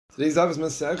Today's daf is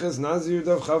Maseches Nazir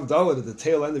Daf Chav Daled at the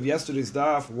tail end of yesterday's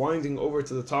daf, winding over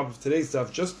to the top of today's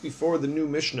daf. Just before the new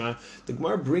Mishnah, the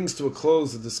Gemara brings to a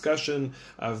close the discussion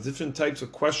of different types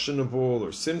of questionable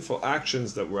or sinful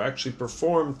actions that were actually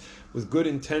performed with good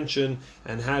intention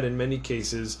and had in many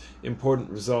cases important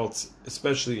results,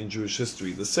 especially in Jewish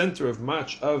history. The center of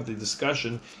much of the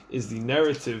discussion is the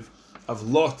narrative of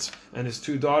Lot and his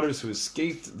two daughters who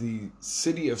escaped the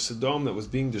city of Sodom that was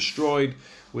being destroyed.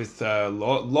 With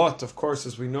Lot, of course,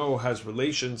 as we know, has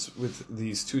relations with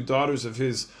these two daughters of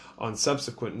his on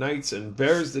subsequent nights and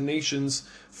bears the nations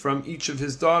from each of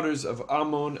his daughters of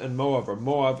Ammon and Moab, or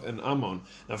Moab and Ammon.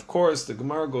 And of course, the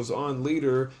Gemara goes on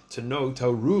later to note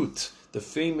how Ruth, the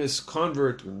famous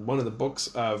convert in one of the books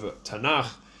of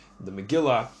Tanakh, the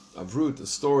Megillah of Ruth, the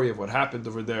story of what happened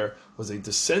over there, was a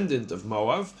descendant of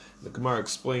Moab. The Gemara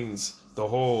explains the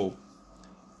whole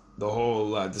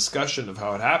discussion of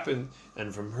how it happened,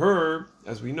 and from her,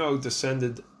 as we know,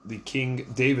 descended the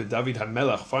king David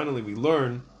HaMelech. Finally, we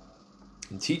learn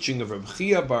in teaching of Reb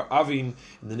Chia bar Avin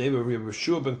in the name of Reb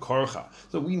Yeshua ben Korcha.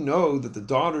 So we know that the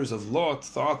daughters of Lot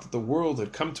thought that the world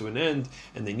had come to an end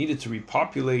and they needed to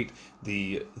repopulate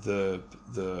the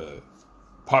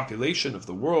population of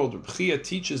the world. Reb Chia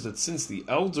teaches that since the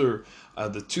elder,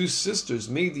 the two sisters,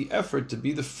 made the effort to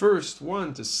be the first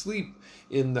one to sleep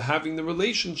in having the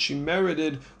relation, she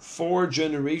merited 4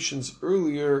 generations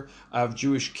earlier of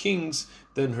Jewish kings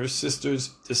than her sister's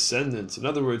descendants. In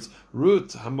other words,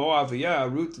 Ruth,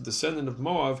 Ruth, the descendant of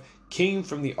Moab, came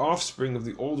from the offspring of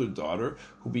the older daughter,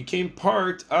 who became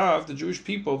part of the Jewish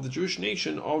people, of the Jewish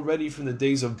nation, already from the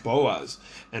days of Boaz.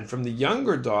 And from the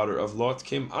younger daughter of Lot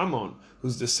came Ammon,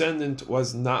 whose descendant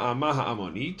was Naamah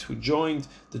Ammonite, who joined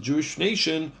the Jewish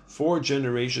nation 4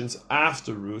 generations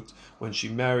after Ruth, when she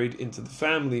married into the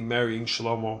family, marrying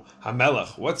Shlomo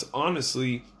HaMelech. What's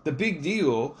honestly the big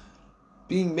deal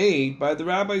being made by the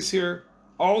rabbis here?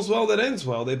 All's well that ends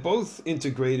well. They both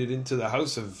integrated into the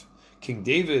house of King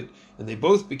David, and they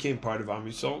both became part of Am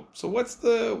Yisrael. So what's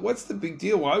the big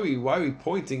deal? Why are we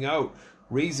pointing out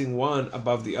raising one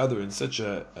above the other in such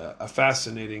a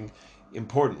fascinating,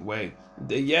 important way?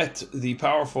 Yet the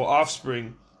powerful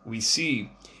offspring we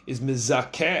see is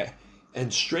mizakeh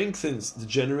and strengthens the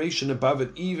generation above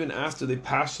it even after they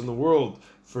pass on the world.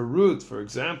 For Ruth, for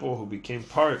example, who became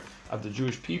part of the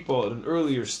Jewish people at an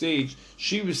earlier stage,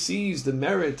 she receives the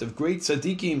merit of great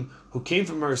tzaddikim who came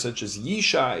from her, such as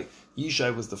Yishai.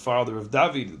 Yishai was the father of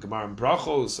David. The Gemara in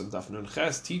Brachos and Daf Nun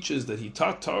Ches teaches that he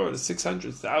taught Torah to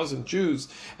 600,000 Jews,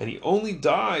 and he only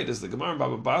died, as the Gemara in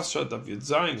Baba Basra, Daf Yud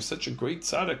Zayin, such a great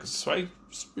tzaddik, a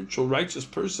spiritual righteous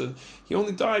person. He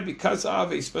only died because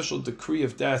of a special decree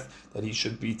of death that he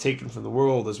should be taken from the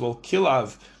world. As well,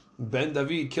 Kilav ben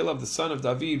David, Kilav the son of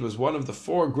David, was one of the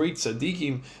 4 great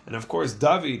tzaddikim, and of course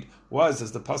David was,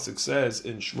 as the pasuk says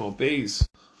in Shmuel Beis,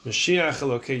 Mashiach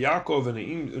Elokei Yaakov and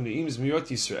Ne'im Zmiot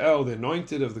Yisrael, the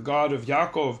anointed of the God of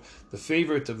Yaakov, the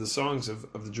favorite of the songs of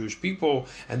the Jewish people.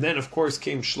 And then, of course,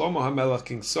 came Shlomo HaMelech,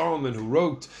 King Solomon, who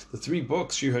wrote the 3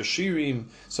 books, Shir HaShirim,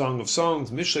 Song of Songs,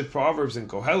 Mishlei Proverbs, and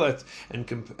Kohelet, and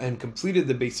completed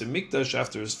the Beis HaMikdash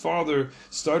after his father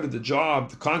started the job,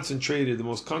 the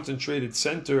most concentrated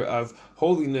center of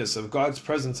holiness, of God's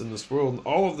presence in this world. And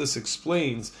all of this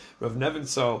explains Rav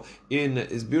Nebenzahl in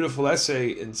his beautiful essay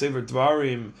in Sefer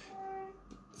Dvarim,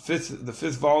 the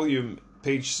 5th volume,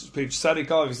 page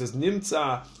Tzadik Aleph. He says,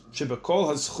 Nimtza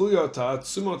Shebakol Hazchuyot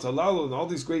Ha'atzumot Halalu, and all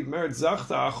these great merits,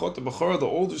 Zachta Achot HaBechora, the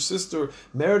older sister,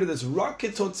 merited this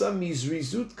Raketotza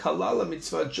Mizrizut Kalala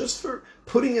Mitzvah, just for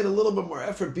putting in a little bit more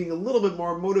effort, being a little bit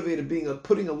more motivated,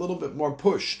 putting a little bit more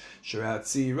push.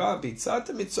 Shiratzi Rabbi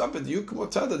Tzata Mitzvah, the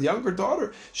Yukumotada, the younger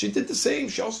daughter, she did the same.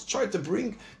 She also tried to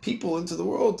bring people into the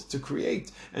world, to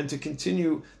create and to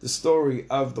continue the story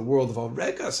of the world of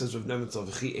Alrega, says Rav Nebenzahl.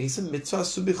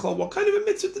 What kind of a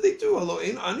mitzvah did they do?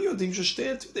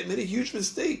 They made a huge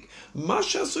mistake.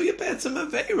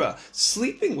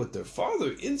 Sleeping with their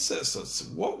father, incest.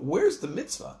 Where's the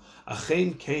mitzvah?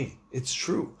 Achein came. It's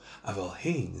true. Aval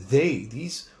hein,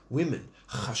 these women,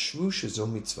 chashvu shezo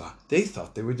mitzvah. They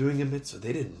thought they were doing a mitzvah.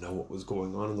 They didn't know what was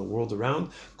going on in the world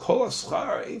around. Kol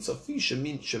haschar ein sofi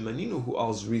shemaninu hu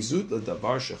al zrizut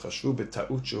ledavar shechashvu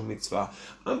b'ta'ut shehu mitzvah.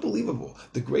 Unbelievable.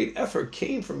 The great effort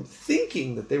came from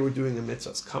thinking that they were doing a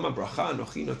mitzvah. Kama bracha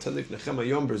anochi noten lifnechem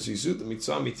hayom b'zrizut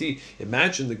mitzvah amiti.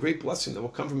 Imagine the great blessing that will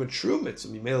come from a true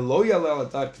mitzvah. Mimei lo yaleh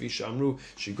adat kvi she'amru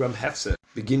shigram hefsed.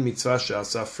 Begin mitzvah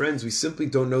she'asa. Friends, we simply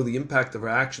don't know the impact of our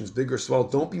actions, big or small.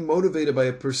 Don't be motivated by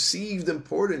a perceived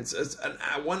importance as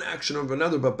one action of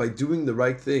another, but by doing the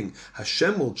right thing.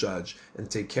 Hashem will judge and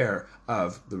take care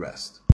of the rest.